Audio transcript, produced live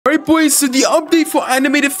Alright boys, so the update for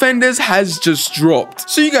anime defenders has just dropped.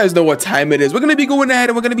 So you guys know what time it is. We're going to be going ahead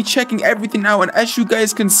and we're going to be checking everything out. And as you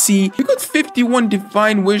guys can see, we got 51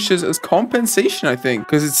 divine wishes as compensation, I think.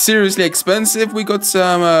 Because it's seriously expensive. We got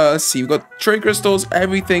some, let's see, we got trade crystals,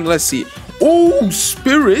 everything. Let's see. Oh,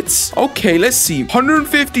 spirits. Okay, let's see.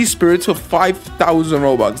 150 spirits for 5,000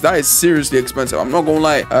 Robux. That is seriously expensive. I'm not going to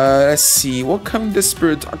lie. Let's see. What can the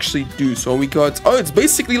spirits actually do? So we got, oh, it's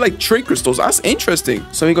basically like trade crystals. That's interesting.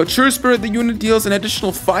 So we got True Spirit. The unit deals an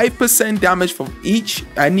additional 5% damage from each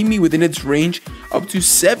enemy within its range, up to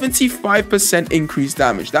 75% increased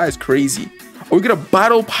damage. That is crazy. Oh, we got a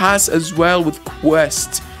battle pass as well with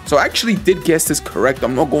quests. So I actually did guess this correct.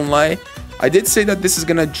 I'm not gonna lie. I did say that this is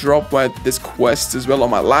gonna drop with this quest as well on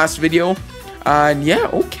my last video. And yeah,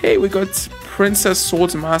 okay, we got Princess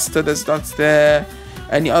Swordsmaster. That's there.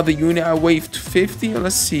 Any other unit I waved 50?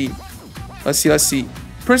 Let's see. Princess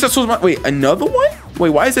Swordsmaster. Wait, another one? Wait,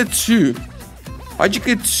 why is there two? Why'd you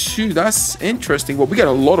get two? That's interesting. Well, we got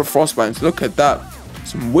a lot of frostbinds. Look at that.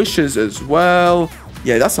 Some wishes as well.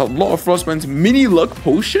 Yeah, that's a lot of frostbinds. Mini luck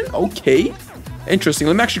potion. Okay. Interesting.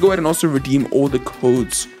 Let me actually go ahead and also redeem all the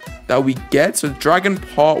codes that we get. So Dragon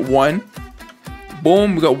Part 1.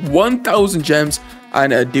 Boom. We got 1,000 gems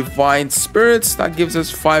and a divine spirits. That gives us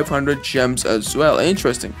 500 gems as well.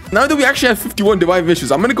 Interesting. Now that we actually have 51 divine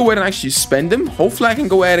wishes, I'm going to go ahead and actually spend them. Hopefully I can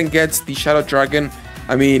go ahead and get the shadow dragon.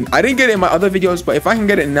 I mean, I didn't get it in my other videos, but if I can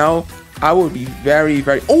get it now, I would be very,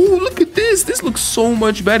 very... Oh, look at this. This looks so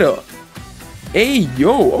much better. Hey,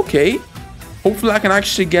 yo. Okay. Hopefully I can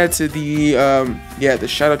actually get to the, the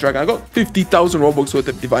shadow dragon. I got 50,000 Robux worth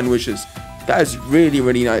of divine wishes. That is really,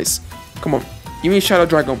 really nice. Come on. Give me a shadow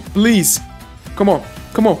dragon, please. Come on.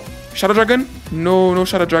 Come on. Shadow dragon? No, no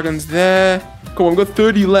shadow dragons there. Come on, we've got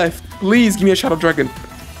 30 left. Please give me a shadow dragon.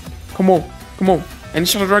 Come on. Come on. Any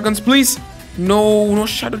shadow dragons, please? No, no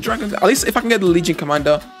shadow dragons. At least if I can get the Legion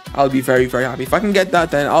Commander, I'll be very, very happy. If I can get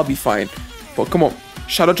that, then I'll be fine. But come on.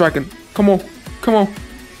 Shadow dragon. Come on. Come on.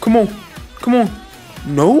 Come on. Come on.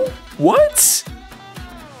 No? What?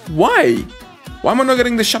 Why? Why am I not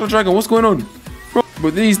getting the shadow dragon? What's going on? Bro,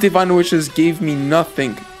 but these divine wishes gave me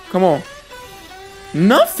nothing. Come on.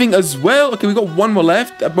 Nothing as well. Okay, we got one more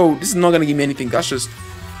left. Bro, this is not gonna give me anything. That's just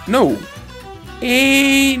no.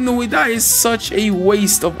 Hey, no, that is such a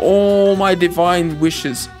waste of all my divine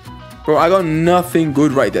wishes. Bro, I got nothing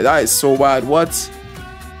good right there. That is so bad. What?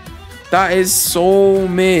 That is so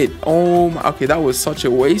mid. Oh my, okay, that was such a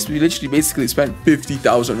waste. We literally basically spent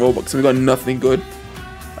 50,000 Robux and we got nothing good.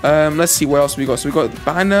 Let's see what else we got. So we got the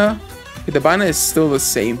banner. Okay, the banner is still the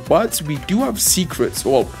same, but we do have secrets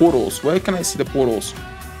or portals. Where can I see the portals?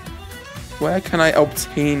 Where can I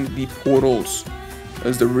obtain the portals?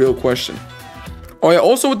 Is the real question. Oh yeah,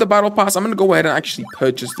 also with the battle pass, I'm gonna go ahead and actually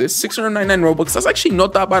purchase this. 699 Robux. That's actually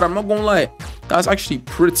not that bad. I'm not gonna lie. That's actually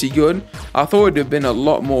pretty good. I thought it'd have been a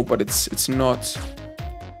lot more, but it's not.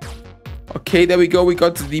 Okay, there we go. We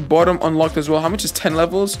got the bottom unlocked as well. How much is 10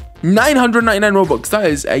 levels? 999 Robux. That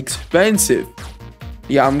is expensive.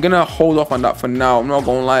 Yeah, I'm gonna hold off on that for now. I'm not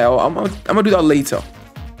gonna lie. I'm gonna do that later.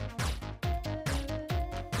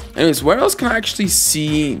 Anyways, where else can I actually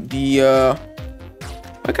see the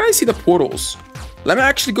where can I see the portals? Let me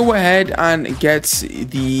actually go ahead and get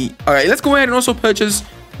the... Alright, let's go ahead and also purchase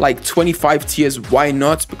like 25 tiers. Why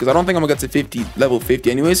not? Because I don't think I'm gonna get to 50, level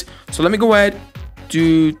 50 anyways. So let me go ahead,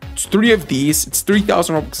 do 3 of these. It's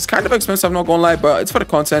 3,000 Robux. It's kind of expensive, I'm not gonna lie, but it's for the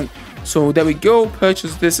content. So there we go.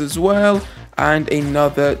 Purchase this as well. And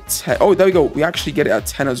another 10. Oh, there we go. We actually get it at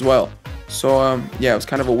 10 as well. So yeah, it was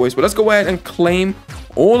kind of a waste. But let's go ahead and claim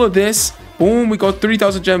all of this. Boom, we got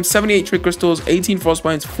 3,000 gems, 78 trade crystals, 18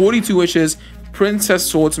 frostbinds, 42 wishes, Princess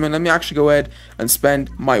Swordsman. Let me actually go ahead and spend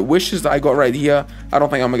my wishes that I got right here. I don't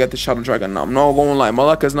think I'm gonna get the shadow dragon now. I'm not gonna lie, my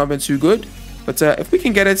luck has not been too good, but if we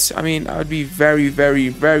can get it, I mean, that would be very, very,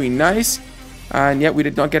 very nice. And yeah, we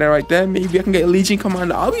did not get it right there. Maybe I can get a Legion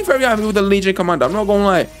Commander. I'll be very happy with the Legion Commander. I'm not gonna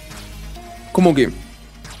lie. Come on, game,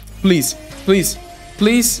 please, please,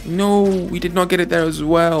 please. No, we did not get it there as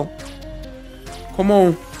well. Come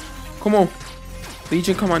on, come on.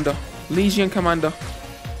 Legion Commander, Legion Commander.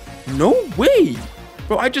 No way,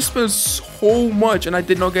 bro. I just spent so much and I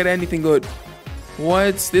did not get anything good.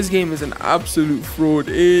 What? This game is an absolute fraud.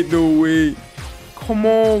 Ain't no way. Come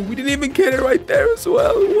on, we didn't even get it right there as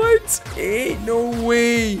well. What? Ain't no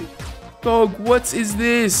way, dog. What is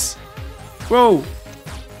this, bro?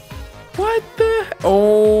 What the?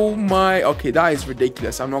 Oh my. Okay, that is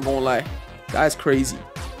ridiculous. I'm not gonna lie. That is crazy.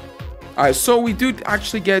 All right, so we do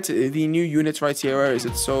actually get the new units right here. Where is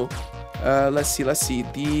it? So let's see.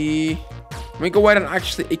 Let me go ahead and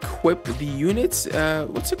actually equip the units.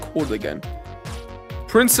 What's it called again?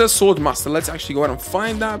 Princess Sword Master. Let's actually go ahead and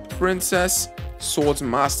find that. Princess Swords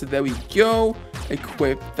Master. There we go.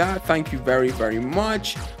 Equip that. Thank you very, very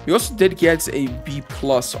much. We also did get a B+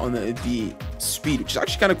 on the speed, which is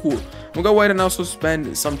actually kind of cool. We'll go ahead and also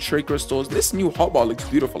spend some trade crystals. This new hotbar looks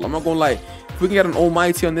beautiful. I'm not gonna lie. If we can get an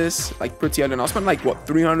almighty on this, like pretty early, I'll spend like what,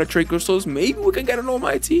 300 trade crystals. Maybe we can get an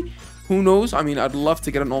almighty. Who knows? I mean, I'd love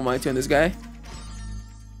to get an almighty on this guy.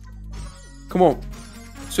 Come on.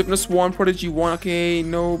 Swiftness 1, Prodigy 1, okay,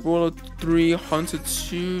 no, Brawler 3, Hunter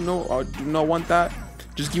 2, no, I do not want that.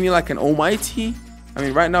 Just give me like an almighty. I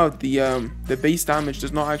mean, right now, the base damage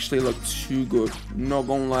does not actually look too good, not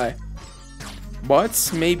gonna lie.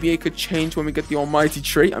 But maybe it could change when we get the almighty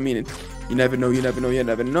trait. I mean, you never know, you never know, you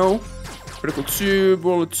never know. Critical 2,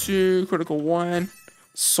 Brawler 2, Critical 1.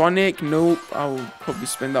 Sonic, nope, I'll probably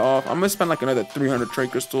spend that off. I'm gonna spend like another 300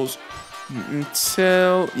 trade crystals.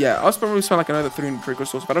 Until, yeah, I'll probably spend like another 300 trade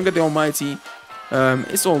crystals. If I don't get the almighty,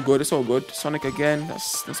 it's all good, it's all good. Sonic again,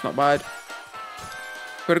 that's not bad.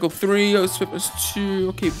 Critical 3, Swiftness 2,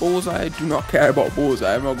 okay, Bullseye. I do not care about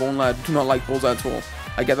Bullseye, I'm not gonna lie, I do not like Bullseye at all.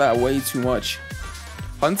 I get that way too much.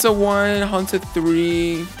 Hunter 1, Hunter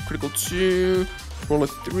 3, Critical 2, Brawler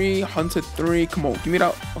 3, Hunter 3, come on, give me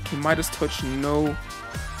that. Okay, Midas Touch, no.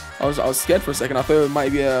 I was scared for a second, I thought it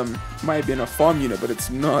might be in a farm unit, but it's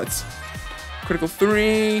not. Critical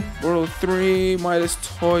 3, Brawler 3, Midas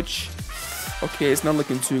Touch. Okay, it's not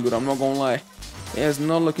looking too good, I'm not gonna lie. It's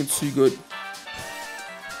not looking too good.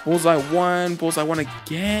 Bullseye 1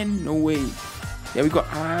 again, no way. Yeah, we got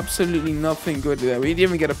absolutely nothing good there. We didn't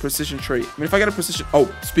even get a precision trait. I mean, if I get a precision,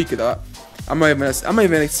 oh, speak of that, I'm not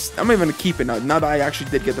even gonna keep it now that I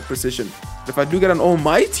actually did get the precision. But if I do get an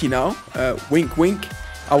almighty now, wink wink,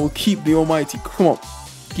 I will keep the almighty. Come on,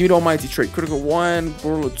 give me the almighty trait. Critical 1,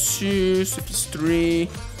 Brawler 2, Swiftness 3,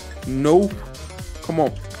 nope. Come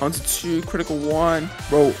on, Hunter 2, Critical 1,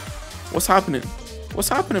 bro. What's happening? What's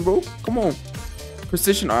happening, bro? Come on.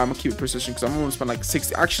 Precision. I'm gonna keep it precision because I'm gonna spend like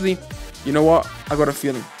 60. Actually, you know what? I got a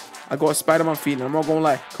feeling. I got a Spider-Man feeling. I'm not gonna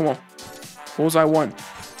lie. Come on. Bullseye 1.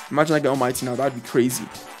 Imagine I get almighty now. That'd be crazy.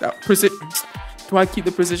 That precision. Do I keep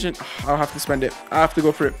the precision? I'll have to spend it. I have to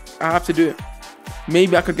go for it. I have to do it.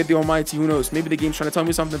 Maybe I could get the almighty. Who knows? Maybe the game's trying to tell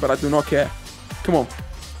me something, but I do not care. Come on.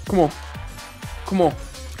 Come on. Come on.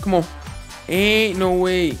 Come on. Ain't no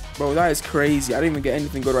way. Bro, that is crazy. I didn't even get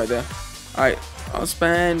anything good right there. Alright. I'll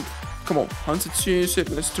spend. Come on. Hunter 2,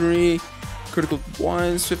 Swiftness 3, Critical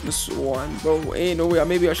 1, Swiftness 1. Bro, ain't no way.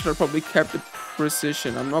 Maybe I should have probably kept the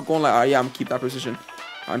precision. I'm not gonna lie. Yeah, I'm keeping that precision.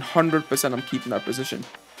 100% I'm keeping that precision.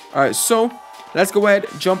 Alright, so let's go ahead,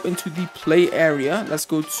 jump into the play area. Let's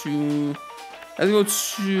go to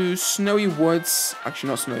Snowy Woods. Actually,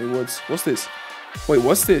 not Snowy Woods. What's this? Wait,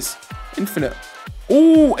 what's this? Infinite.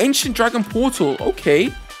 Oh, Ancient Dragon Portal.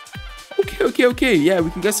 Okay. Okay. Yeah,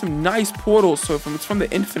 we can get some nice portals. So it's from the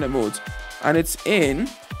Infinite mode. And it's in...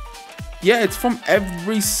 Yeah, it's from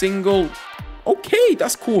every single... Okay,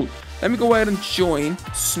 that's cool. Let me go ahead and join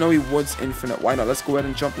Snowy Woods Infinite. Why not? Let's go ahead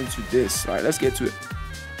and jump into this. All right, let's get to it.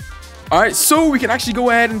 All right, so we can actually go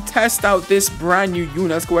ahead and test out this brand new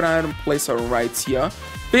unit. Let's go ahead and place her right here.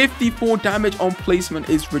 54 damage on placement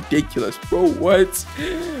is ridiculous. Bro, what?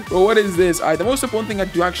 Bro, what is this? All right, the most important thing I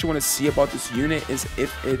do actually want to see about this unit is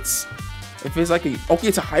if it's like a... Okay,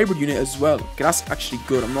 it's a hybrid unit as well. Okay, that's actually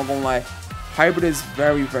good. I'm not going to lie. Hybrid is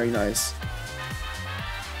very, very nice.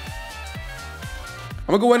 I'm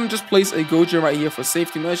gonna go ahead and just place a Gojo right here for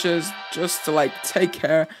safety measures, just to like take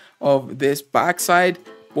care of this backside.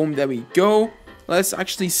 Boom, there we go. Let's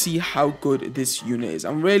actually see how good this unit is.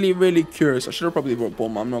 I'm really, really curious. I should have probably wrote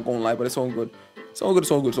bomb. I'm not gonna lie, but it's all good. It's all good.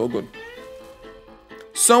 It's all good. It's all good.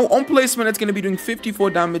 So on placement, it's gonna be doing 54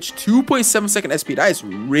 damage, 2.7 second SP. That is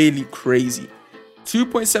really crazy.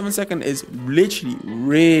 2.7 second is literally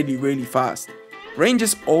really, really fast. Range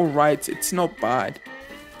is all right. It's not bad.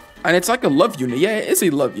 And it's like a love unit. Yeah, it is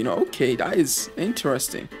a love unit. Okay, that is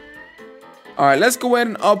interesting. Alright, let's go ahead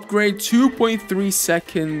and upgrade. 2.3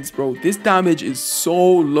 seconds. Bro, this damage is so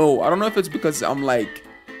low. I don't know if it's because I'm like...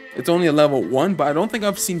 It's only a level 1, but I don't think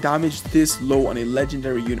I've seen damage this low on a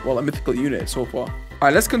legendary unit. Well, a mythical unit so far.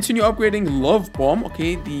 Alright, let's continue upgrading Love Bomb.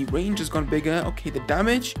 Okay, the range has gone bigger. Okay, the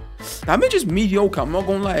damage. Damage is mediocre. I'm not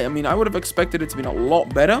gonna lie. I mean, I would have expected it to be a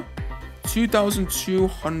lot better.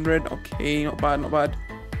 2,200. Okay, not bad, not bad.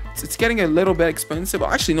 It's getting a little bit expensive.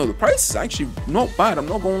 Actually, no, the price is actually not bad. I'm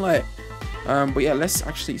not gonna lie. But yeah, let's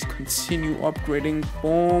actually continue upgrading.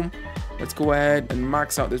 Boom. Let's go ahead and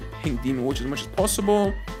max out this pink demon witch as much as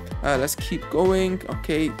possible. Let's keep going.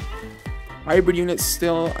 Okay. Hybrid unit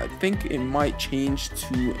still. I think it might change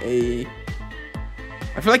to a...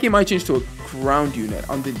 I feel like it might change to a ground unit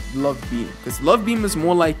on the love beam, because love beam is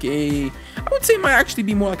more like a, I would say it might actually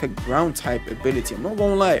be more like a ground type ability. I'm not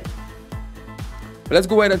gonna lie. But let's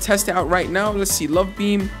go ahead and test it out right now. Let's see, love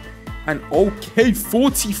beam, and okay,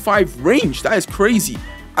 45 range. That is crazy.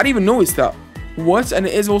 I didn't even notice that. What? And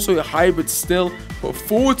it is also a hybrid still, but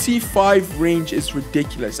 45 range is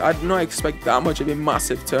ridiculous. I did not expect that much of a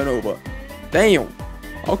massive turnover. Damn.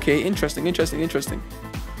 Okay, interesting.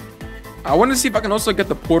 I want to see if I can also get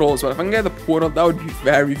the portal as well. If I can get the portal, that would be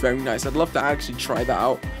very, very nice. I'd love to actually try that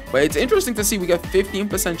out. But it's interesting to see we get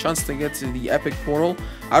 15% chance to get to the epic portal.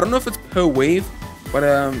 I don't know if it's per wave, but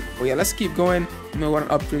yeah, let's keep going. I'm going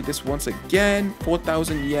to upgrade this once again.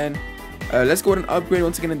 4,000 yen. Let's go ahead and upgrade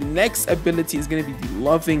once again. And the next ability is going to be the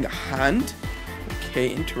loving hand. Okay,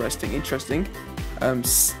 interesting.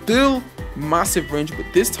 Still massive range, but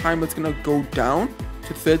this time it's going to go down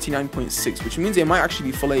to 39.6, which means it might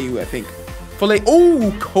actually be full AoE, I think.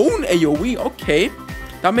 Oh, cone AoE. Okay,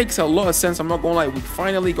 that makes a lot of sense. I'm not gonna lie, we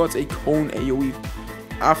finally got a cone AoE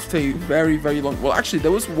after a very, very long. Well, actually,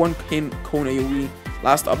 there was one cone AoE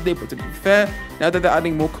last update, but to be fair, now that they're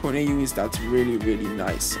adding more cone AoEs, that's really, really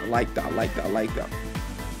nice. I like that.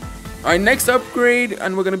 All right, next upgrade,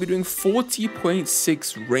 and we're going to be doing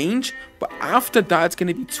 40.6 range, but after that, it's going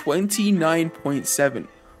to be 29.7.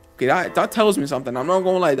 Okay, that tells me something. I'm not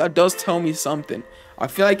going to lie, that does tell me something. I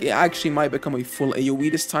feel like it actually might become a full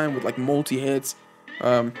AoE this time with like multi-hits.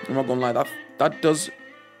 I'm not going to lie,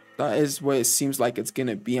 that is where it seems like it's going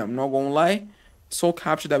to be. I'm not going to lie. Soul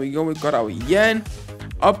capture, there we go. We got our yen.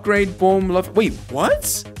 Upgrade, boom, love. Wait,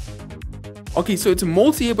 what? Okay, so it's a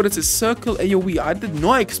multi-hit, but it's a circle AoE. I did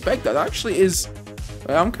not expect that. That actually is...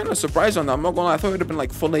 I'm kind of surprised on that. I'm not gonna lie. I thought it would have been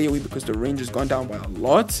like full AoE because the range has gone down by a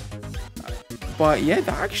lot. But yeah,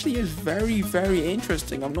 that actually is very, very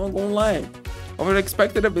interesting. I'm not gonna lie. I would have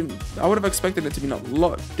expected it to be a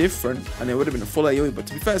lot different, and it would have been a full AoE. But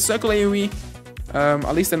to be fair, circle AoE,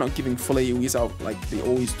 at least they're not giving full AoEs out like they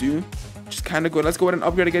always do. Which is kind of good. Let's go ahead and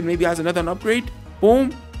upgrade again. Maybe it has another upgrade.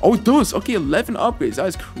 Boom. Oh, it does. Okay, 11 upgrades. That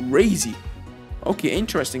is crazy. Okay,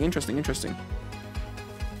 interesting.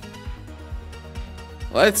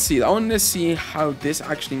 Let's see. I want to see how this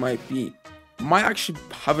actually might be. Might actually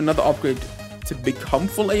have another upgrade to become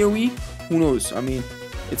full AoE. Who knows? I mean,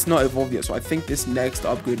 it's not evolved yet, so I think this next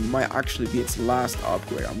upgrade might actually be its last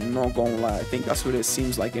upgrade. I'm not gonna lie. I think that's what it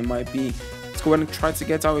seems like it might be. Let's go ahead and try to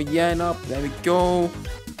get our yen up. There we go.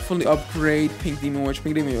 Fully upgrade Pink Demon Witch.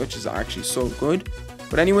 Pink Demon Witch is actually so good.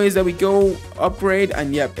 But anyways, there we go. Upgrade,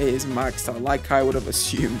 and yep, it is maxed out like I would have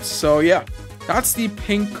assumed. So yeah, that's the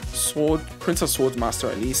pink sword, Princess Sword Master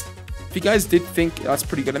at least. If you guys did think that's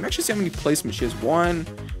pretty good, let me actually see how many placements she has. 1,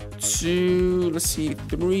 2, let's see,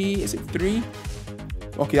 3. Is it 3?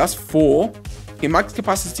 Okay, that's 4. Okay, max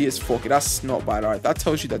capacity is 4. Okay, that's not bad. Alright, that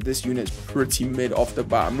tells you that this unit is pretty mid off the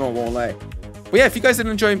bat. I'm not gonna lie. But yeah, if you guys did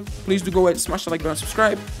enjoy, please do go ahead and smash the like button and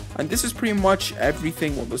subscribe. And this is pretty much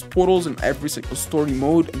everything. Well, there's portals in every single story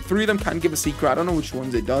mode, and 3 of them can give a secret. I don't know which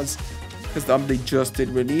ones it does, because they just did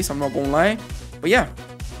release. I'm not gonna lie. But yeah,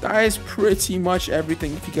 that is pretty much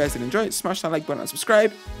everything. If you guys did enjoy it, smash that like button and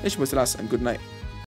subscribe. It's your boy Zillas, and good night.